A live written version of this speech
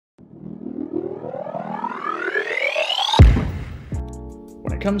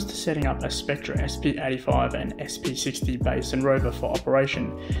it comes to setting up a Spectra SP85 and SP60 base and rover for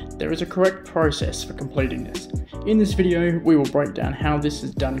operation, there is a correct process for completing this. In this video, we will break down how this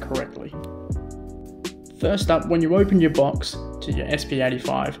is done correctly. First up, when you open your box to your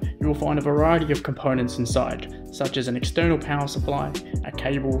SP85, you will find a variety of components inside, such as an external power supply, a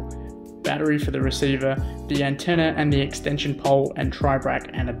cable, battery for the receiver, the antenna and the extension pole, and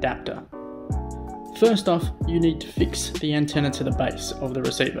tri-bracket and adapter. First off, you need to fix the antenna to the base of the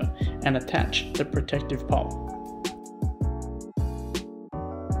receiver and attach the protective pole.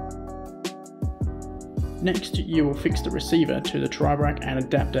 Next, you will fix the receiver to the tri-bracket and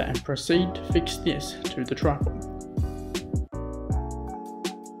adapter and proceed to fix this to the tripod.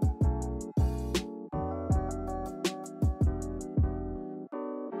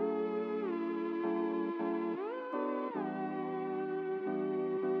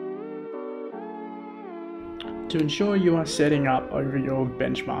 To ensure you are setting up over your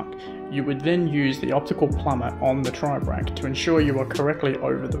benchmark, you would then use the optical plumber on the tri-bracket to ensure you are correctly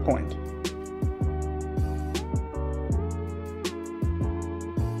over the point.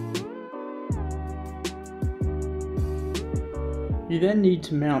 You then need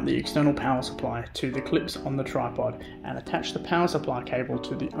to mount the external power supply to the clips on the tripod and attach the power supply cable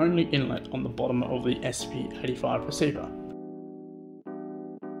to the only inlet on the bottom of the SP85 receiver.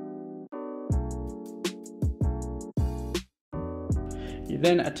 You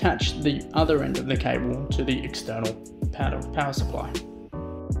then attach the other end of the cable to the external power supply.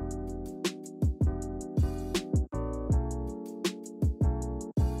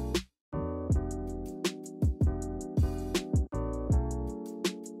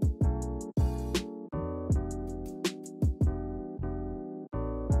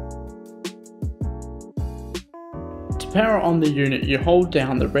 To power on the unit, you hold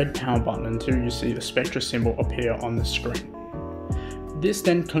down the red power button until you see the Spectra symbol appear on the screen. This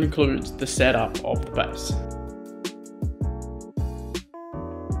then concludes the setup of the base.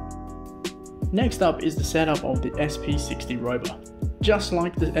 Next up is the setup of the SP60 Rover. Just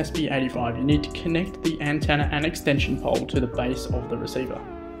like the SP85, you need to connect the antenna and extension pole to the base of the receiver.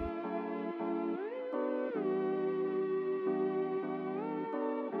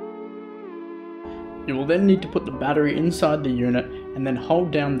 You will then need to put the battery inside the unit and then hold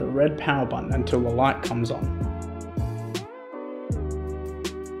down the red power button until the light comes on.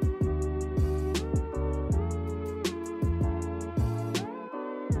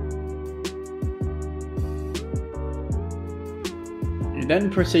 You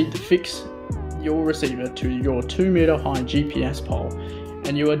then proceed to fix your receiver to your 2-meter high GPS pole,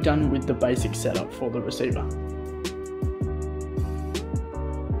 and you are done with the basic setup for the receiver.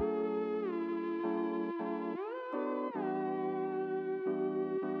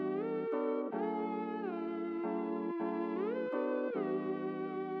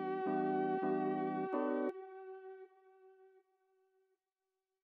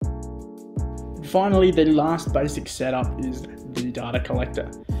 Finally, the last basic setup is the data collector.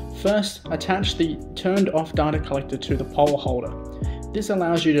 First, attach the turned off data collector to the pole holder. This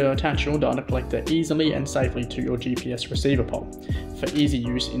allows you to attach your data collector easily and safely to your GPS receiver pole for easy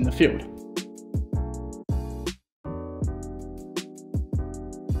use in the field.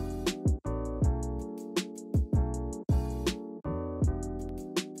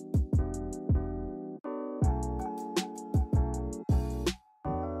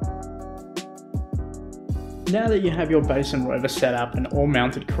 Now that you have your base and rover set up and all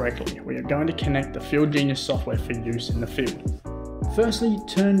mounted correctly, we are going to connect the FieldGenius software for use in the field. Firstly,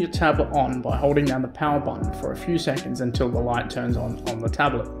 turn your tablet on by holding down the power button for a few seconds until the light turns on the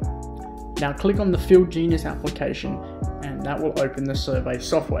tablet. Now click on the FieldGenius application and that will open the survey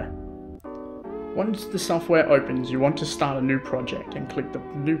software. Once the software opens, you want to start a new project and click the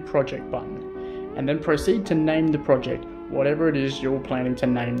new project button, and then proceed to name the project, whatever it is you're planning to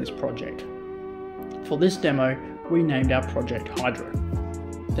name this project. For this demo, we named our project Hydro.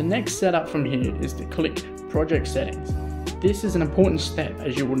 The next setup from here is to click Project Settings. This is an important step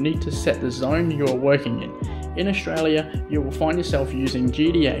as you will need to set the zone you are working in. In Australia, you will find yourself using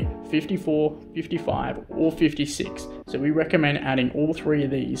GDA 54, 55 or 56, so we recommend adding all three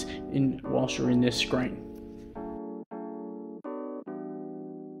of these in whilst you're in this screen.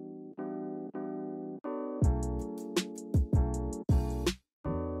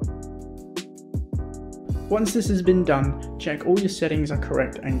 Once this has been done, check all your settings are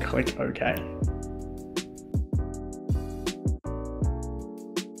correct and click OK.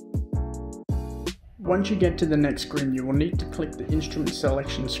 Once you get to the next screen, you will need to click the instrument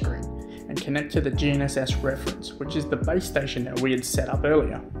selection screen and connect to the GNSS reference, which is the base station that we had set up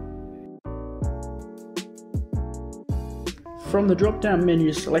earlier. From the drop-down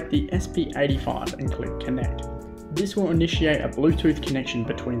menu, select the SP85 and click Connect. This will initiate a Bluetooth connection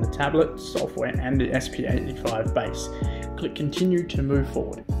between the tablet, software and the SP85 base. Click Continue to move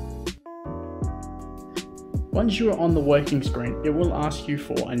forward. Once you are on the working screen, it will ask you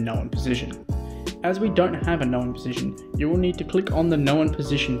for a known position. As we don't have a known position, you will need to click on the known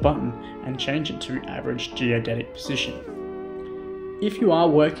position button and change it to average geodetic position. If you are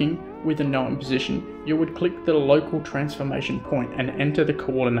working with a known position, you would click the local transformation point and enter the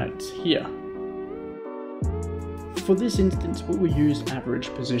coordinates here. For this instance, we will use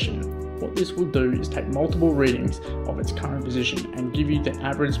average position. What this will do is take multiple readings of its current position and give you the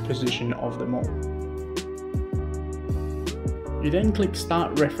average position of them all. You then click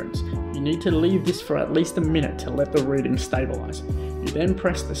Start Reference. You need to leave this for at least a minute to let the reading stabilize. You then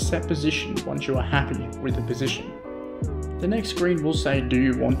press the Set Position once you are happy with the position. The next screen will say, do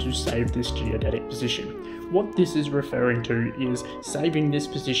you want to save this geodetic position? What this is referring to is saving this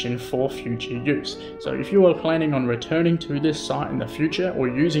position for future use. So if you are planning on returning to this site in the future or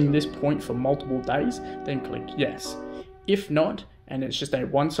using this point for multiple days, then click yes. If not, and it's just a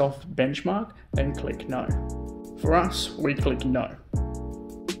once-off benchmark, then click no. For us, we click no.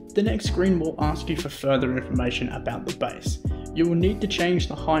 The next screen will ask you for further information about the base. You will need to change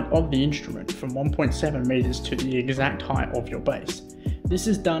the height of the instrument from 1.7 meters to the exact height of your base. This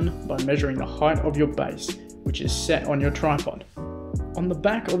is done by measuring the height of your base, which is set on your tripod. On the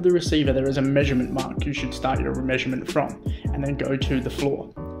back of the receiver there is a measurement mark you should start your measurement from, and then go to the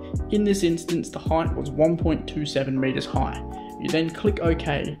floor. In this instance, the height was 1.27 meters high. You then click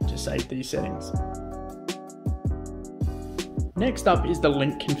OK to save these settings. Next up is the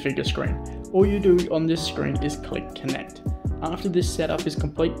link configure screen. All you do on this screen is click Connect. After this setup is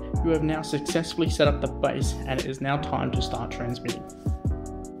complete, you have now successfully set up the base and it is now time to start transmitting.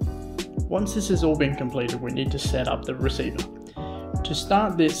 Once this has all been completed, we need to set up the receiver. To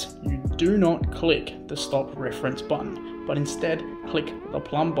start this, you do not click the Stop Reference button, but instead click the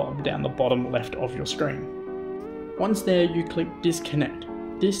plumb bob down the bottom left of your screen. Once there, you click Disconnect.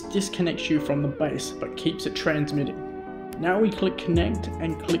 This disconnects you from the base but keeps it transmitting. Now we click Connect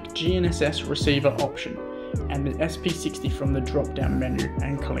and click GNSS Receiver option and the SP60 from the drop down menu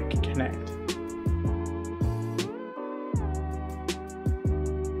and click Connect.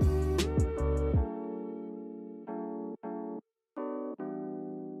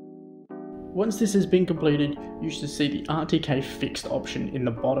 Once this has been completed, you should see the RTK Fixed option in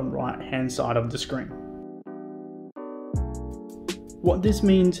the bottom right hand side of the screen. What this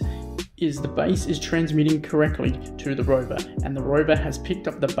means is the base is transmitting correctly to the rover, and the rover has picked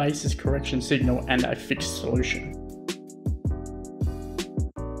up the base's correction signal and a fixed solution.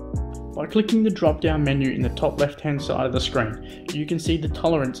 By clicking the drop down menu in the top left hand side of the screen, you can see the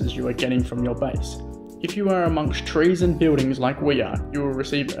tolerances you are getting from your base. If you are amongst trees and buildings like we are, you will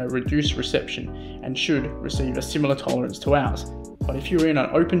receive a reduced reception and should receive a similar tolerance to ours. But if you're in an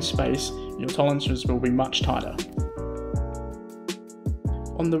open space, your tolerances will be much tighter.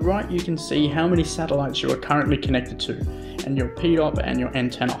 On the right you can see how many satellites you are currently connected to, and your PDOP and your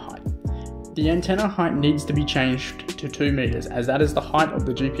antenna height. The antenna height needs to be changed to 2 meters as that is the height of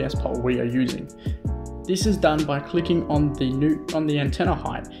the GPS pole we are using. This is done by clicking on the antenna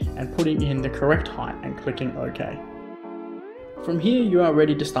height and putting in the correct height and clicking OK. From here you are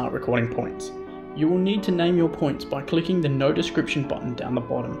ready to start recording points. You will need to name your points by clicking the No Description button down the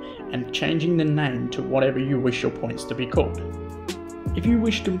bottom and changing the name to whatever you wish your points to be called. If you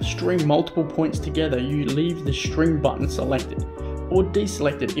wish to string multiple points together, you leave the string button selected, or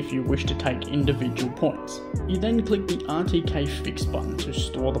deselect it if you wish to take individual points. You then click the RTK Fixed button to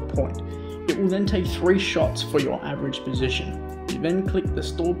store the point. It will then take 3 shots for your average position. You then click the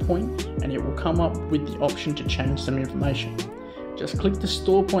store point and it will come up with the option to change some information. Just click the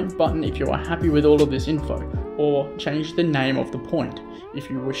store point button if you are happy with all of this info, or change the name of the point if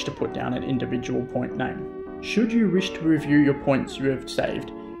you wish to put down an individual point name. Should you wish to review your points you have saved,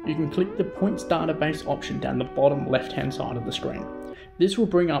 you can click the Points Database option down the bottom left hand side of the screen. This will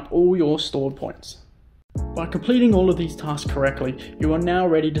bring up all your stored points. By completing all of these tasks correctly, you are now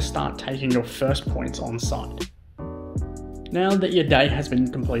ready to start taking your first points on site. Now that your day has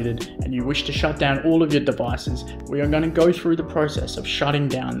been completed and you wish to shut down all of your devices, we are going to go through the process of shutting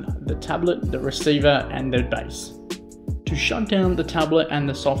down the tablet, the receiver and the base. To shut down the tablet and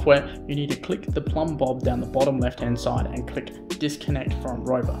the software, you need to click the plumb bob down the bottom left hand side and click Disconnect from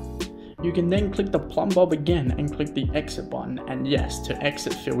Rover. You can then click the plumb bob again and click the exit button and yes to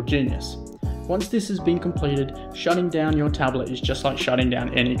exit FieldGenius. Once this has been completed, shutting down your tablet is just like shutting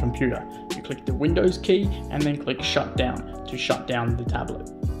down any computer. You click the Windows key and then click Shut Down to shut down the tablet.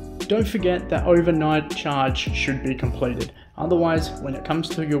 Don't forget that overnight charge should be completed. Otherwise, when it comes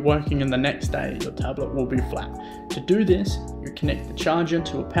to your working in the next day, your tablet will be flat. To do this, you connect the charger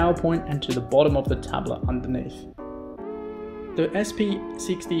to a power point and to the bottom of the tablet underneath. The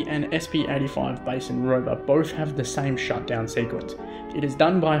SP60 and SP85 base and Rover both have the same shutdown sequence. It is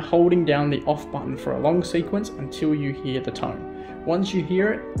done by holding down the off button for a long sequence until you hear the tone. Once you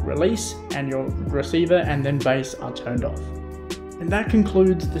hear it, release and your receiver and then base are turned off. And that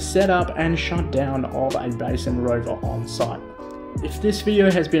concludes the setup and shutdown of a base and Rover on site. If this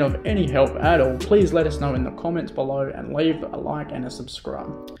video has been of any help at all, please let us know in the comments below and leave a like and a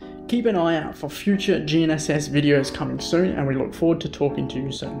subscribe. Keep an eye out for future GNSS videos coming soon, and we look forward to talking to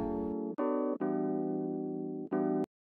you soon.